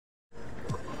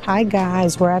Hi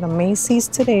guys, we're at a Macy's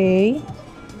today.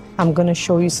 I'm gonna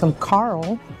show you some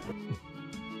Karl.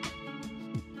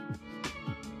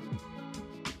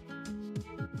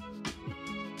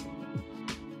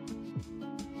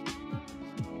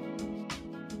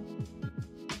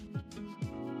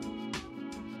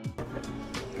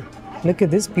 Look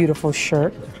at this beautiful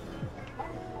shirt.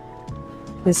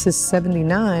 This is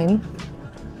 $79.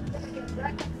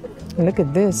 Look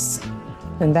at this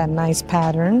and that nice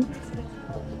pattern.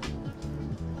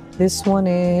 This one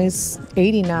is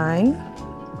 $89.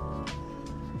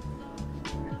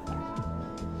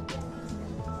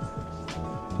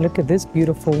 Look at this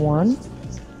beautiful one.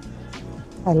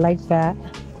 I like that.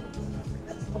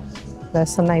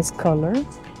 That's a nice color.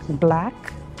 Black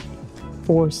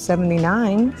for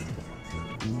 $79.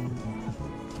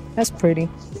 That's pretty.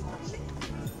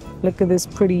 Look at this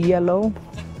pretty yellow.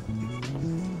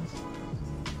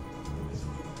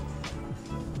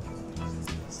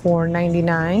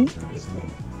 $4.99.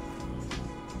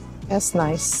 That's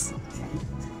nice.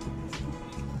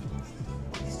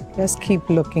 Let's keep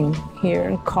looking here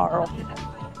in Karl.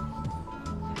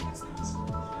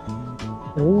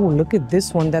 Oh, look at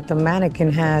this one that the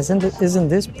mannequin has. Isn't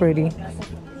this pretty?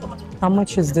 How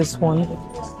much is this one?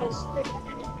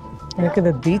 Look at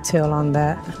the detail on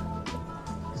that.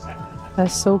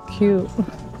 That's so cute.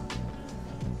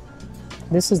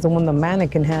 This is the one the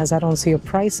mannequin has. I don't see a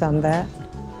price on that.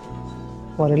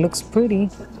 But it looks pretty.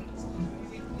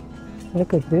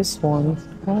 Look at this one.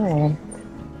 Oh.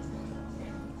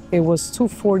 It was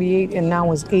 $248 and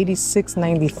now it's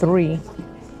 $86.93.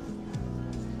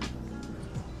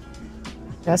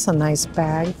 That's a nice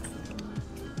bag.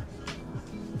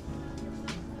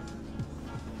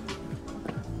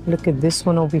 Look at this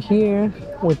one over here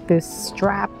with this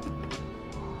strap.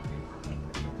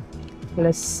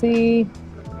 Let's see.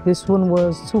 This one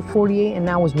was $248 and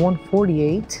now it's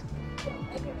 $148.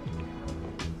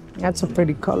 That's a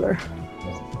pretty color.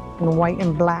 In white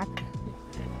and black.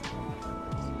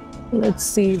 Let's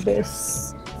see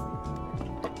this.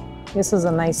 This is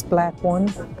a nice black one.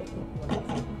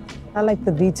 I like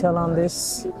the detail on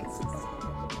this.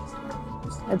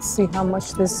 Let's see how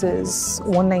much this is.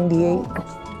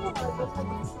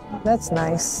 $198. That's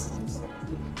nice.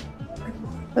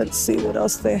 Let's see what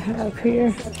else they have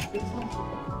here.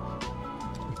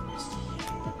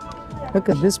 Look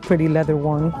at this pretty leather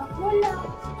one.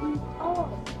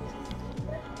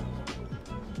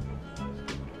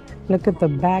 Look at the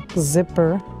back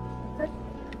zipper.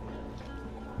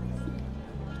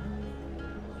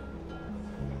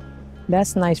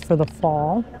 That's nice for the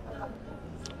fall.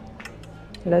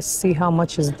 Let's see how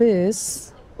much is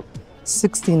this.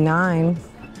 $69.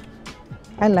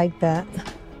 I like that.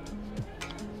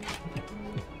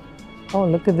 Oh,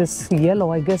 look at this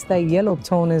yellow. I guess that yellow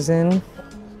tone is in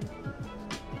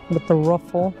with the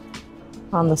ruffle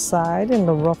on the side and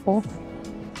the ruffle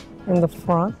in the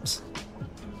front.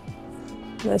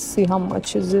 Let's see how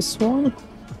much is this one.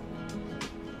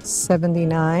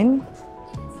 $79.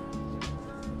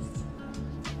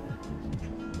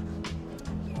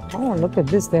 Oh, look at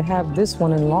this. They have this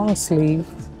one in long sleeve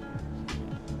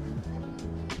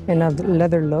in a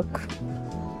leather look.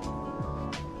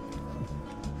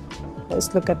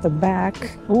 Let's look at the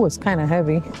back. Oh, it's kind of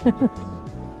heavy.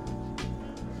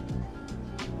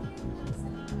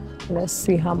 Let's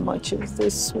see how much is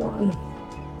this one.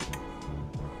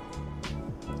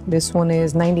 This one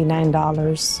is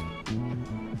 $99.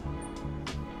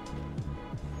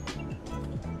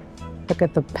 Look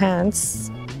at the pants.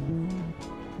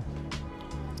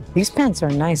 These pants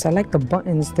are nice. I like the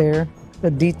buttons there,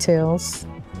 the details,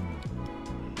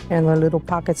 and the little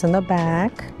pockets in the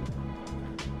back.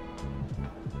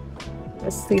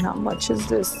 Let's see how much is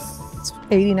this. It's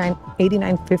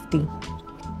 $89.50.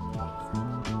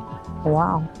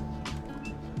 Wow.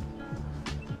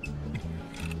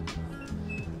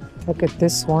 Look at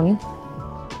this one.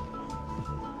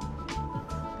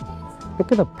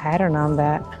 Look at the pattern on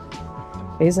that.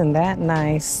 Isn't that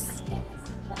nice?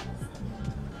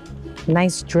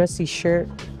 Nice dressy shirt.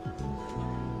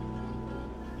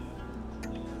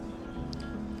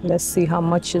 Let's see how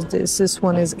much is this. This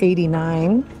one is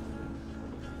 $89.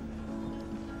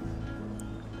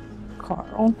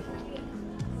 Karl.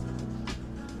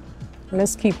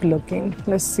 Let's keep looking.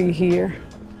 Let's see here.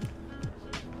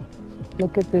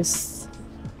 Look at this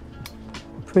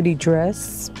pretty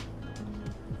dress.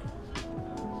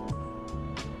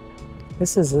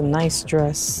 This is a nice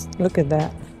dress. Look at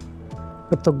that.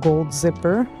 With the gold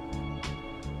zipper.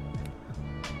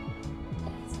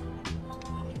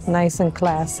 Nice and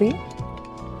classy.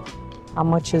 How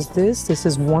much is this? This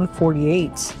is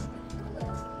 $148.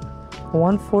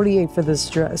 $148 for this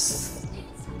dress.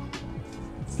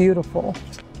 Beautiful.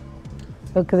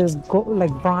 Look at this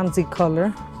like bronzy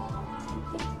color,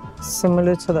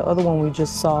 similar to the other one we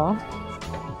just saw.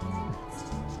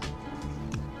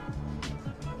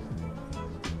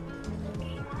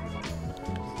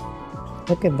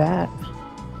 Look at that.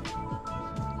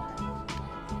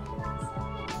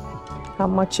 How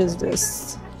much is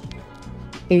this?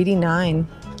 $89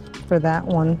 for that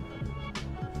one.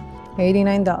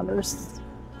 $89.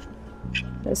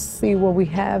 Let's see what we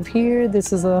have here.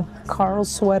 This is a Karl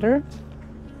sweater.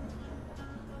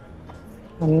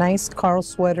 A nice Karl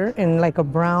sweater in like a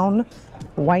brown,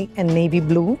 white, and navy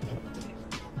blue.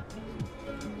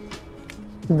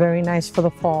 Very nice for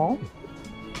the fall.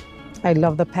 I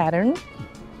love the pattern.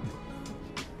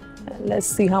 Let's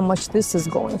see how much this is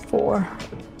going for.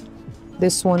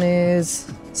 This one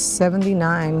is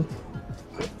 $79.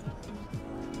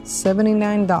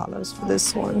 $79 for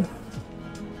this one.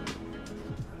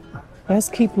 Let's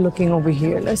keep looking over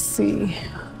here. Let's see.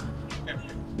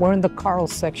 We're in the Karl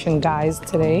section, guys,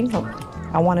 today.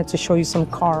 I wanted to show you some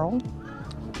Karl.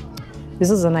 This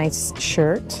is a nice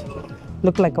shirt.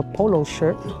 Look like a polo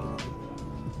shirt.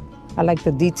 I like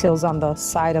the details on the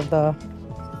side of the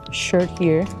shirt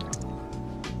here,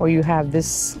 where you have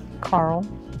this Karl.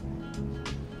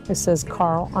 It says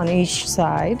Karl on each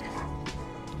side.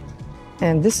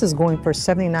 And this is going for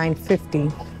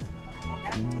 $79.50.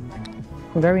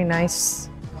 Very nice.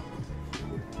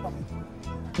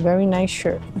 Very nice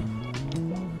shirt.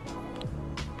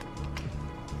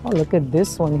 Oh, look at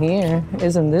this one here.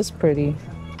 Isn't this pretty?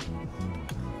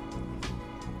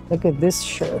 Look at this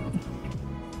shirt.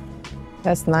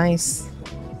 That's nice.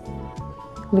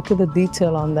 Look at the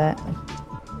detail on that.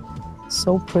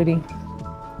 So pretty.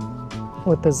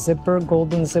 With the zipper,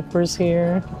 golden zippers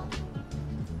here.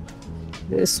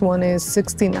 This one is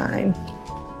 $69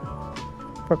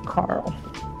 for Karl.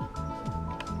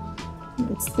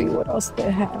 Let's see what else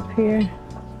they have here.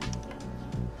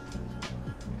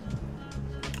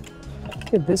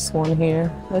 Look at this one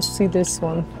here. Let's see this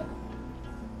one.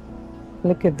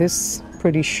 Look at this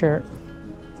pretty shirt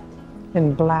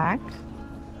in black.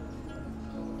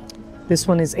 This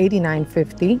one is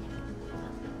 $89.50.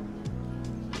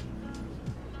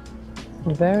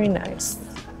 Very nice.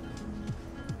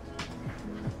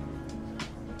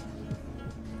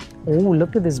 Oh,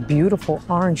 look at this beautiful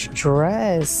orange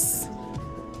dress.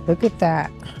 Look at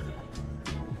that.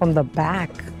 From the back.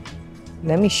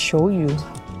 Let me show you.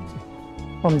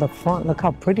 From the front, look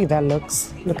how pretty that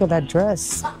looks. Look at that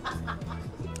dress.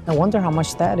 I wonder how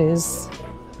much that is.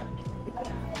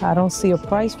 I don't see a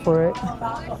price for it.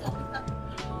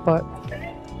 But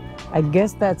I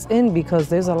guess that's in because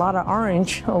there's a lot of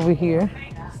orange over here.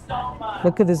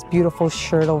 Look at this beautiful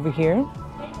shirt over here.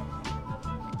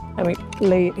 Let me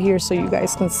lay it here so you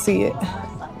guys can see it.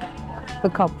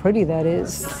 Look how pretty that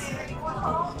is.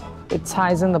 It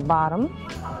ties in the bottom.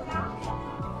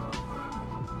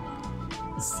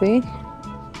 See?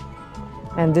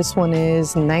 And this one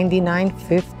is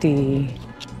 $99.50.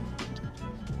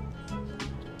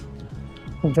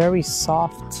 Very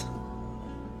soft.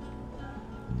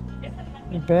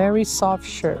 Very soft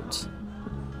shirt.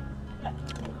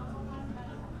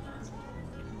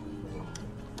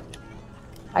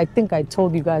 I think I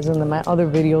told you guys in my other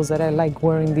videos that I like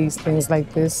wearing these things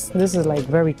like this. This is like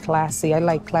very classy. I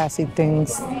like classy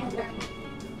things.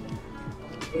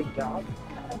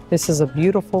 This is a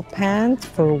beautiful pant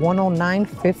for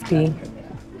 $109.50.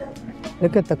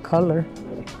 Look at the color.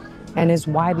 And it's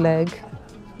wide leg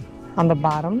on the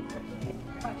bottom.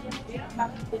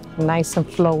 Nice and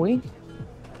flowy.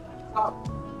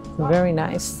 Very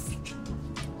nice.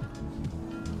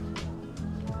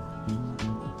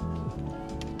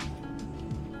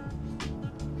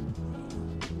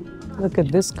 Look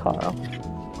at this Karl.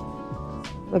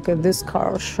 Look at this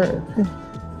Karl shirt.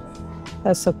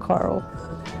 That's a Karl.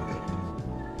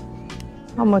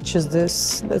 How much is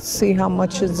this? Let's see, how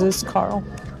much is this Karl?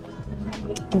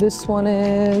 This one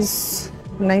is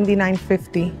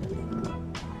 $99.50.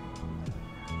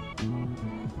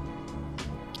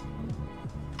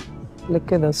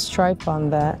 Look at the stripe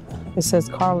on that. It says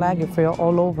Karl Lagerfeld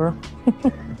all over.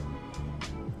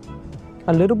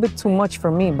 A little bit too much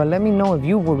for me, but let me know if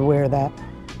you would wear that.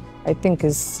 I think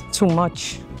it's too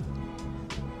much,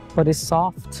 but it's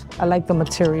soft. I like the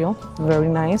material, very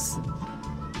nice.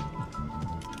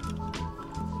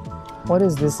 What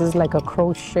is this? This is like a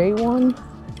crochet one.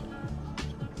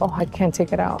 Oh, I can't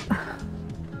take it out.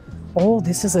 Oh,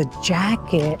 this is a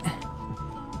jacket.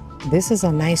 This is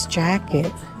a nice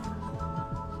jacket.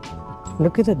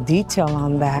 Look at the detail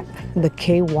on that. The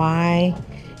KY.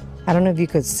 I don't know if you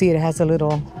could see it. It has a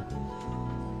little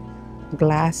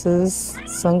Glasses,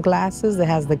 sunglasses. It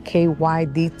has the KY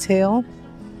detail.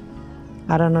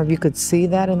 I don't know if you could see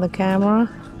that in the camera.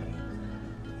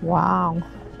 Wow.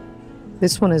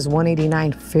 This one is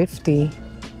 $189.50.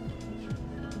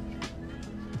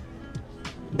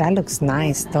 That looks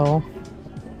nice though.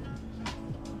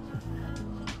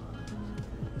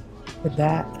 Look at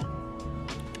that.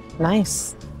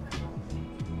 Nice.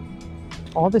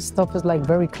 All this stuff is like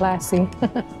very classy.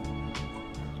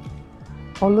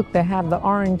 Oh look, they have the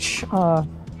orange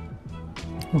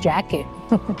jacket.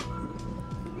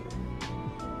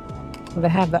 They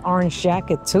have the orange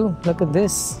jacket too. Look at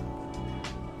this.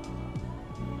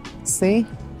 See?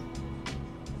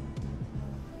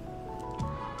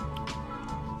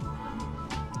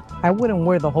 I wouldn't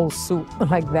wear the whole suit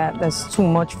like that. That's too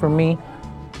much for me.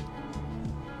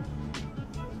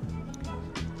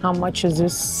 How much is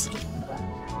this?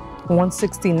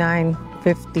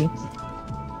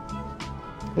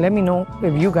 $169.50. Let me know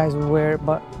if you guys would wear it,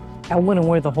 but I wouldn't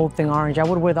wear the whole thing orange. I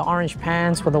would wear the orange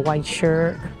pants with a white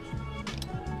shirt,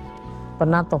 but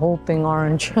not the whole thing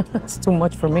orange. It's too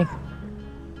much for me.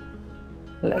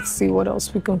 Let's see what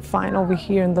else we can find over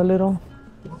here in the little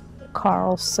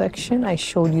Karl section. I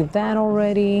showed you that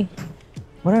already.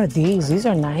 What are these? These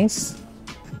are nice.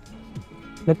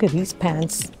 Look at these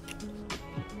pants.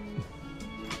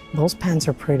 Those pants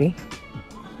are pretty.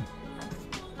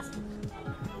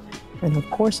 And of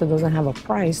course it doesn't have a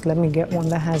price. Let me get one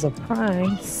that has a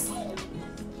price.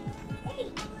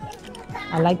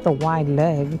 I like the wide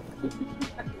leg.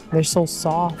 They're so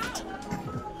soft.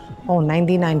 Oh,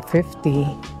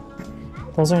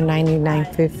 $99.50. Those are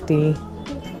 $99.50.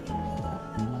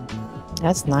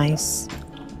 That's nice.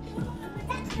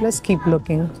 Let's keep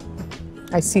looking.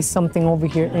 I see something over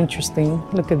here interesting.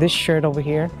 Look at this shirt over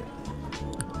here.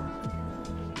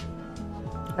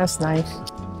 That's nice.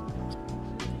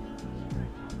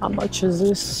 How much is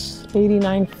this?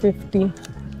 $89.50.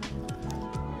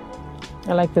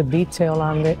 I like the detail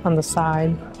on the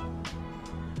side.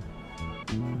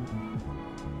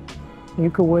 You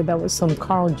could wear that with some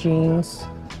Karl jeans,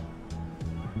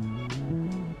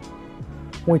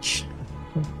 which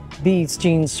these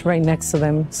jeans right next to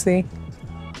them, see?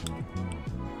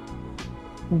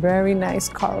 Very nice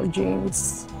Karl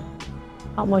jeans.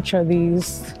 How much are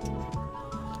these?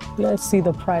 Let's see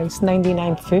the price,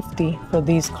 $99.50 for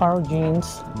these Karl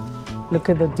jeans. Look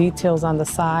at the details on the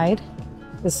side.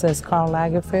 It says Karl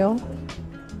Lagerfeld.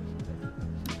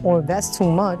 Or if that's too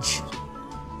much,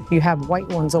 you have white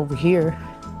ones over here.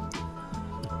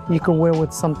 You could wear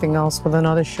with something else, with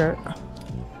another shirt.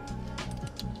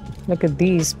 Look at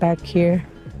these back here.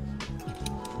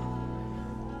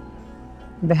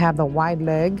 They have the wide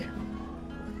leg.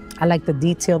 I like the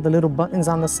detail, the little buttons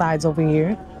on the sides over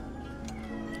here.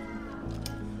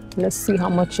 Let's see how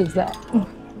much is that.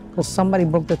 Because somebody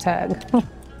broke the tag.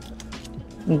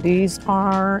 These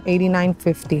are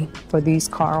 $89.50 for these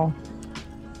Karl.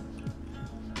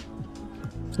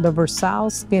 The Versailles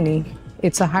skinny.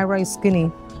 It's a high-rise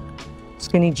skinny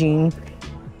jean.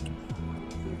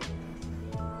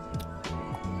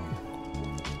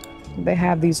 They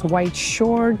have these white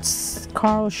shorts,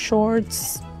 Karl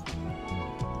shorts.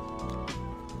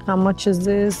 How much is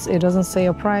this? It doesn't say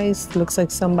a price. Looks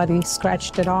like somebody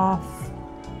scratched it off.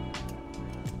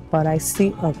 But I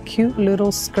see a cute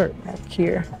little skirt back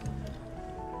here.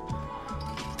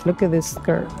 Look at this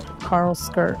skirt, Karl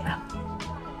skirt.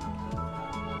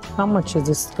 How much is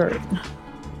this skirt?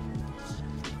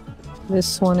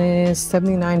 This one is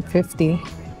 $79.50.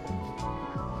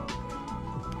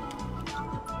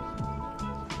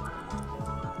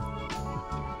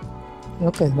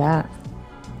 Look at that.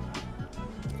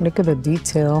 Look at the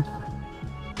detail.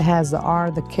 It has the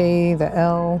R, the K, the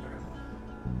L.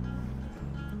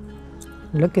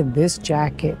 Look at this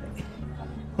jacket.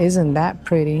 Isn't that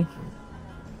pretty?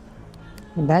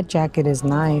 That jacket is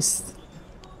nice.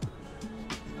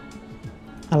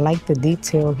 I like the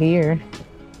detail here.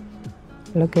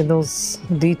 Look at those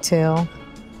detail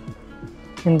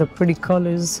in the pretty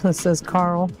colors. It says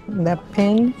Karl, that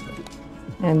pin.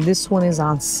 And this one is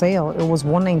on sale. It was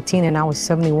 $119 and now it's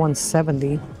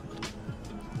 $71.70.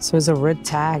 So it's a red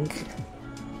tag.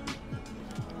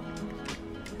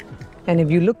 And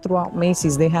if you look throughout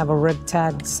Macy's, they have a red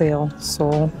tag sale.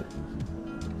 So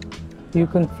you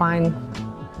can find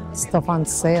stuff on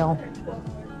sale.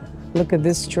 Look at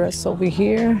this dress over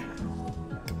here.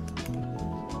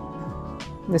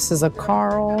 This is a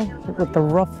Karl with the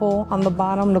ruffle on the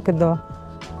bottom. Look at the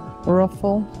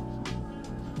ruffle.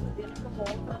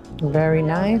 Very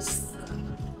nice.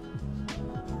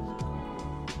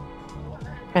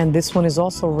 And this one is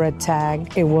also red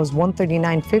tag. It was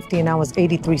 $139.50 and now it's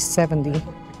 $83.70.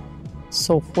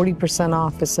 So 40%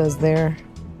 off, it says there.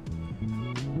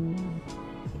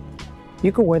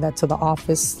 You could wear that to the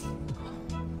office.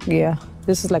 Yeah,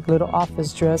 this is like a little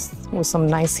office dress with some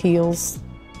nice heels.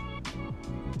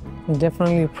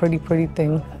 Definitely a pretty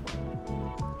thing.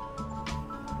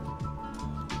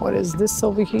 What is this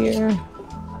over here?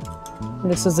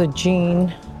 This is a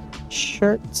jean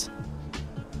shirt.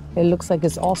 It looks like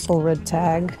it's also red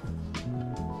tag.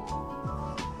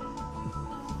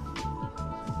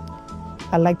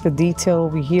 I like the detail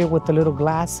over here with the little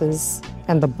glasses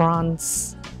and the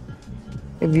bronze.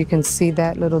 If you can see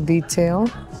that little detail.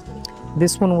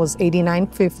 This one was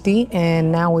 $89.50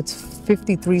 and now it's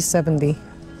 $53.70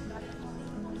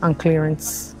 on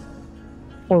clearance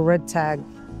or red tag.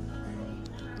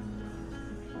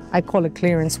 I call it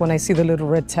clearance when I see the little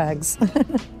red tags.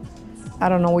 I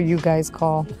don't know what you guys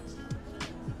call,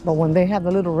 but when they have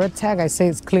the little red tag, I say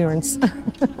it's clearance.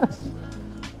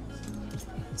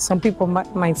 Some people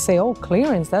might say, oh,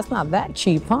 clearance, that's not that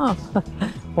cheap, huh?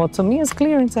 Well, to me, it's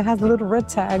clearance. It has a little red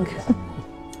tag.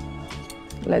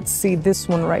 Let's see this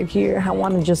one right here. I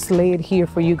want to just lay it here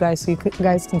for you guys so you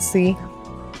guys can see.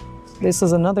 This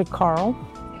is another Karl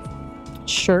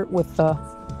shirt with the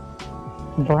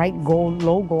bright gold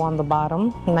logo on the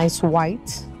bottom. Nice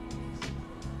white.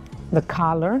 The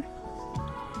collar.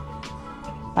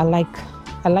 I like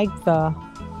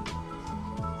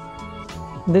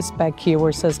this back here where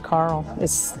it says Karl.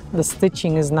 The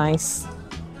stitching is nice.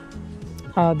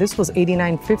 This was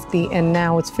 $89.50 and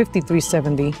now it's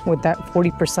 $53.70 with that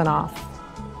 40% off.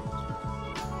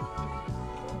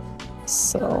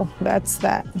 So that's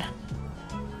that.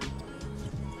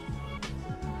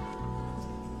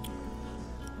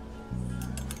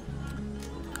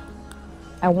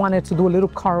 I wanted to do a little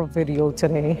Karl video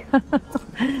today.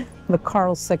 The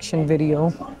Karl section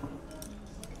video.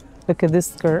 Look at this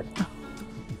skirt.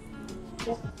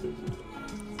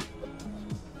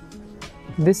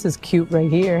 This is cute right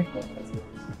here.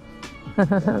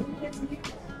 And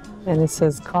it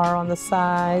says Karl on the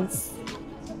sides.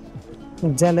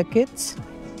 Delicate.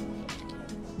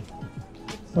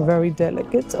 Very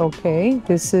delicate. Okay.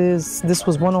 This was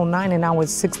 $109 and now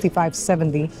it's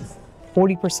 $65.70.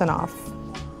 40% off.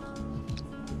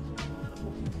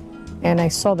 And I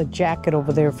saw the jacket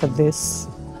over there for this.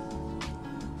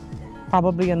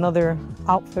 Probably another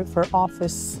outfit for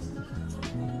office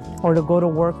or to go to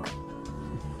work.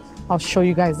 I'll show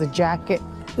you guys the jacket.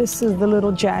 This is the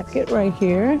little jacket right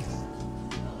here.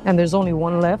 And there's only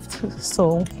one left.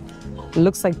 So it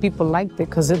looks like people liked it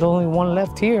because there's only one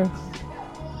left here.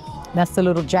 That's the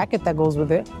little jacket that goes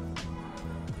with it.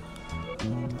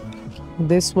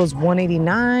 This was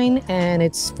 $189 and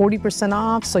it's 40%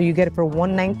 off, so you get it for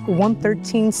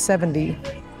 $113.70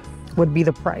 would be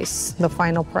the price, the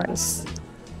final price.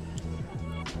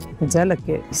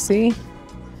 Delicate, see?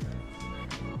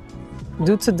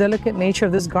 Due to delicate nature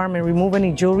of this garment, remove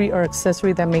any jewelry or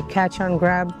accessory that may catch on,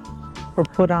 grab, or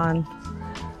put on.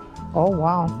 Oh,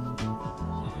 wow.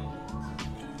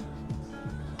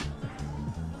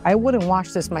 I wouldn't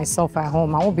wash this myself at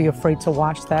home. I would be afraid to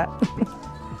wash that.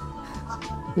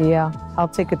 Yeah, I'll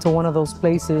take it to one of those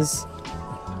places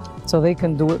so they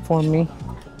can do it for me,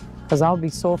 because I'll be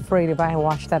so afraid if I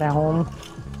wash that at home.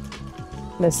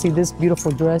 Let's see this beautiful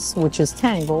dress, which is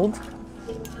tangled.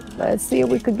 Let's see if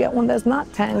we could get one that's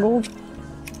not tangled.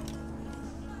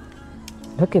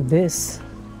 Look at this.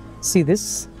 See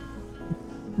this?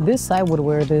 This, I would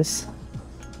wear this.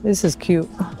 This is cute.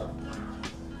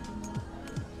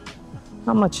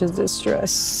 How much is this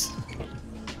dress?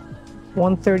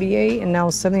 $138 and now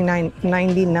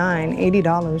 $79.99,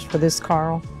 $80 for this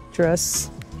Karl dress.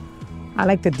 I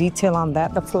like the detail on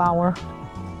that, the flower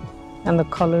and the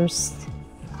colors.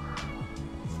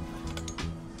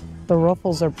 The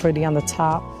ruffles are pretty on the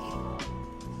top.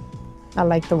 I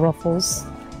like the ruffles.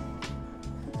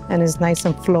 And it's nice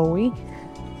and flowy.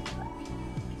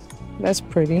 That's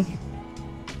pretty.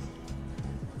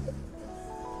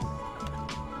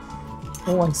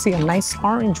 Oh, I see a nice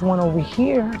orange one over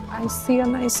here. I see a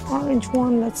nice orange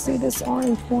one. Let's see this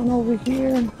orange one over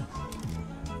here.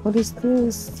 What is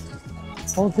this?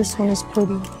 Oh, this one is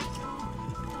pretty.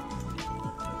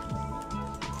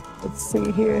 Let's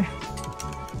see here.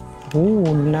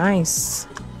 Oh, nice.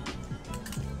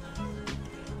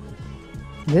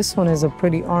 This one is a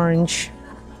pretty orange.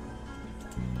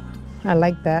 I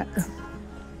like that.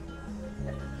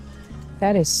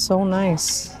 That is so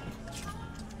nice.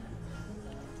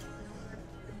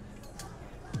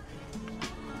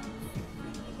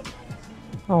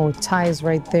 Oh, ties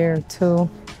right there too.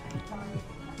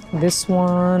 This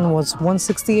one was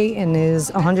 $168 and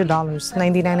is $100,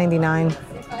 $99.99.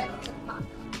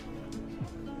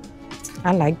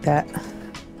 I like that.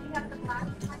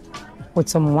 With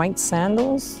some white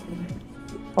sandals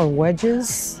or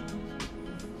wedges.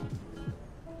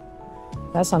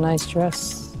 That's a nice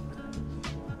dress.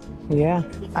 Yeah,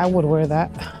 I would wear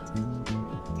that.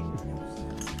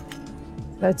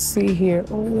 Let's see here.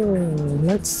 Oh,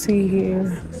 let's see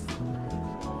here.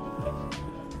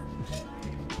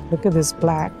 Look at this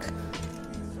black.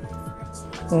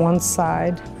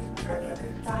 One-sided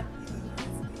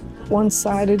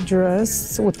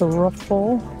dress with the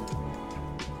ruffle.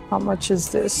 How much is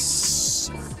this?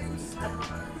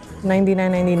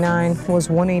 $99.99 was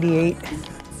 $188.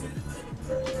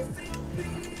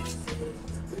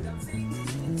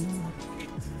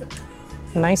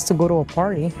 Nice to go to a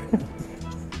party.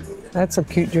 That's a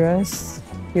cute dress.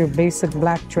 Your basic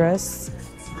black dress.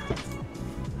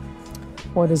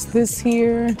 What is this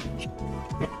here?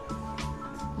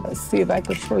 Let's see if I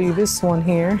can show you this one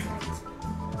here.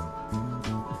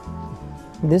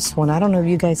 This one, I don't know if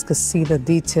you guys could see the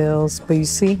details, but you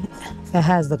see, it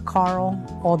has the Karl,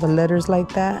 all the letters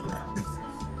like that.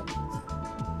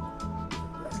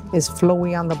 It's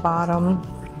flowy on the bottom.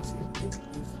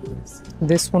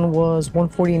 This one was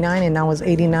 $149 and now it's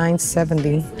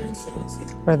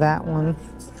 $89.70 for that one.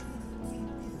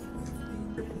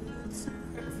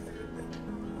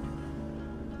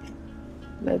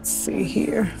 Let's see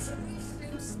here.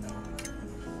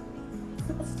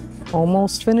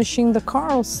 Almost finishing the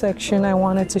Karl section. I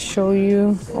wanted to show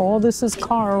you. All this is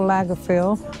Karl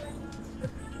Lagerfeld.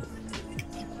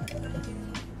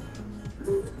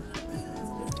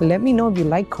 Let me know if you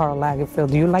like Karl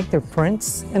Lagerfeld. Do you like their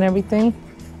prints and everything?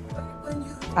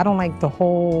 I don't like the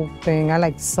whole thing. I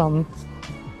like some.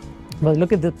 But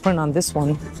look at the print on this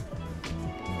one.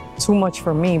 Too much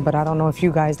for me, but I don't know if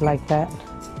you guys like that.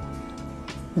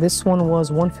 This one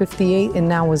was $158 and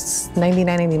now it's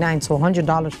 $99.99, so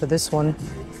 $100 for this one.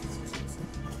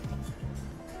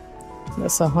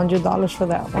 That's $100 for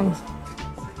that one.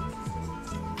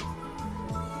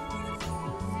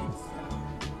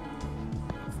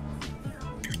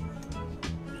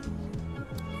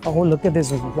 Oh, look at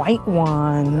this white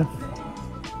one.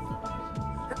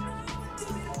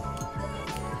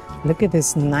 Look at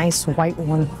this nice white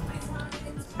one.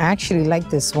 I actually like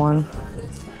this one.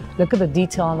 Look at the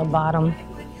detail on the bottom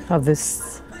of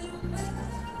this.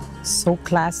 So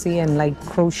classy and like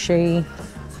crochet.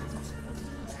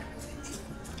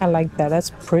 I like that.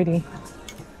 That's pretty.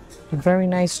 Very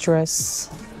nice dress.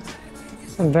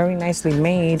 And very nicely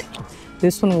made.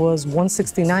 This one was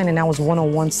 $169 and now it's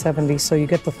 $101.70, so you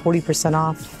get the 40%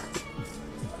 off.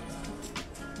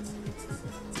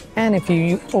 And if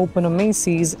you open a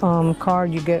Macy's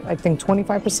card, you get, I think,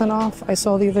 25% off. I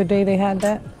saw the other day they had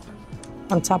that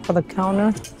on top of the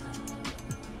counter.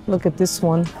 Look at this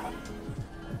one.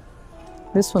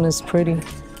 This one is pretty.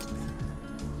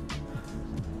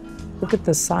 Look at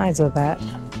the size of that.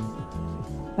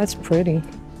 That's pretty.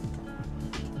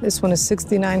 This one is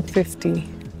 $69.50.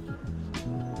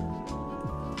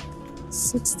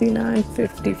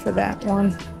 $69.50 for that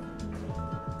one.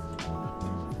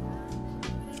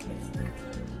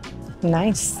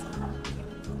 Nice.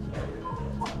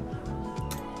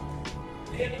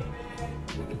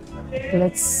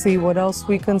 Let's see what else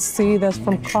we can see that's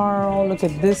from Karl. Look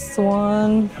at this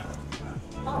one.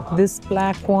 This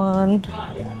black one.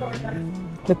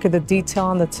 Look at the detail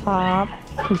on the top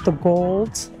with the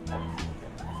gold.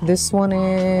 This one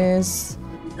was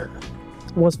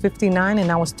 $59 and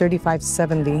now it's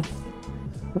 $35.70.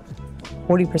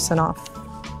 40% off.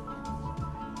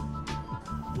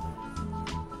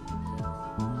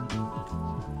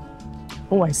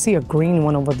 Oh, I see a green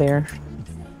one over there.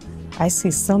 I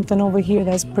see something over here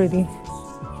that's pretty.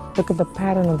 Look at the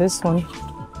pattern of this one.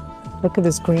 Look at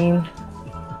this green.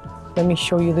 Let me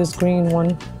show you this green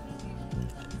one.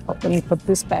 Oh, let me put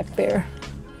this back there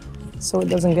so it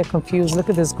doesn't get confused. Look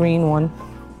at this green one.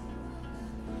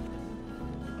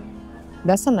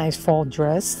 That's a nice fall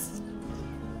dress.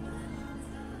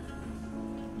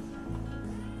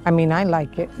 I mean, I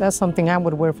like it. That's something I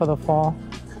would wear for the fall.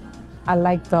 I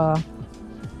like the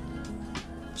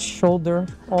shoulder,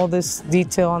 all this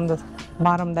detail on the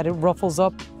bottom that it ruffles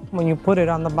up when you put it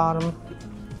on the bottom.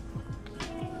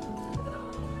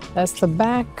 That's the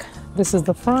back. This is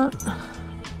the front.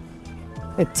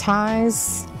 It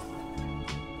ties.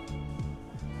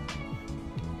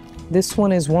 This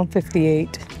one is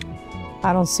 $158.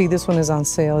 I don't see this one is on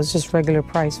sale. It's just regular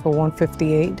price for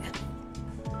 $158.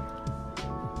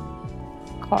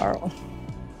 Karl.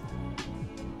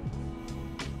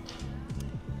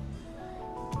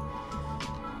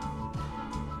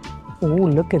 Oh,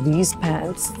 look at these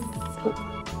pants.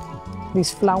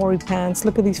 These flowery pants.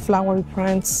 Look at these flowery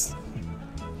prints.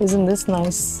 Isn't this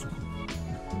nice?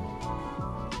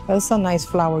 That's a nice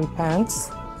flowery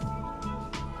pants.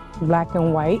 Black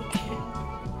and white.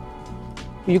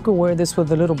 You could wear this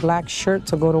with a little black shirt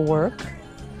to go to work.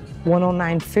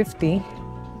 $109.50.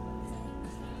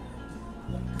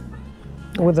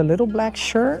 With a little black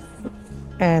shirt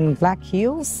and black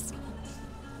heels.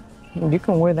 You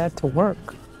can wear that to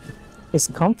work. It's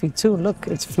comfy too. Look,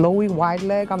 it's flowy, wide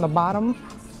leg on the bottom.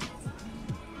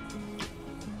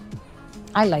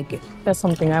 I like it. That's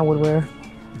something I would wear.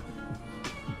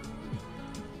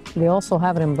 They also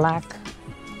have it in black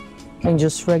and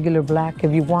just regular black.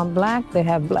 If you want black, they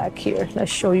have black here.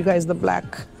 Let's show you guys the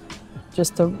black.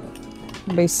 Just a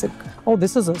basic. Oh,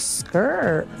 this is a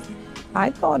skirt. I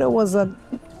thought it was a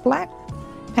black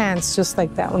pants just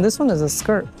like that one. This one is a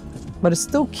skirt, but it's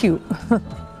still cute.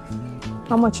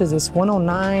 How much is this?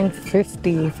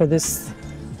 $109.50 for this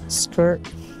skirt.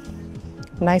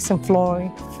 Nice and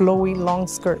flowy long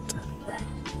skirt.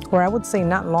 Or I would say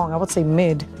not long, I would say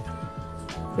mid.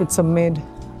 It's a mid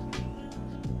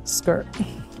skirt.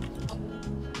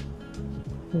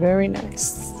 Very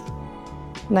nice.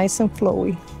 Nice and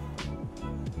flowy.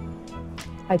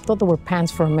 I thought they were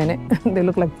pants for a minute. They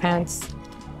look like pants.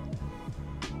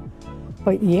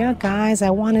 But yeah, guys,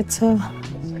 I wanted to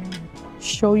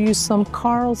show you some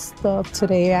Karl stuff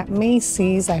today at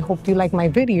Macy's. I hope you like my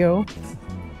video.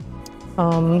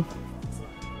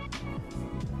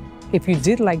 If you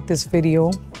did like this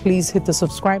video, please hit the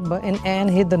subscribe button and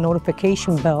hit the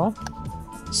notification bell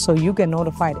so you get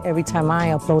notified every time I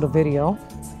upload a video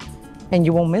and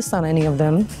you won't miss on any of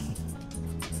them.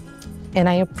 And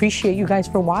I appreciate you guys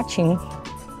for watching.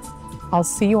 I'll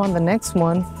see you on the next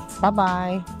one.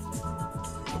 Bye-bye.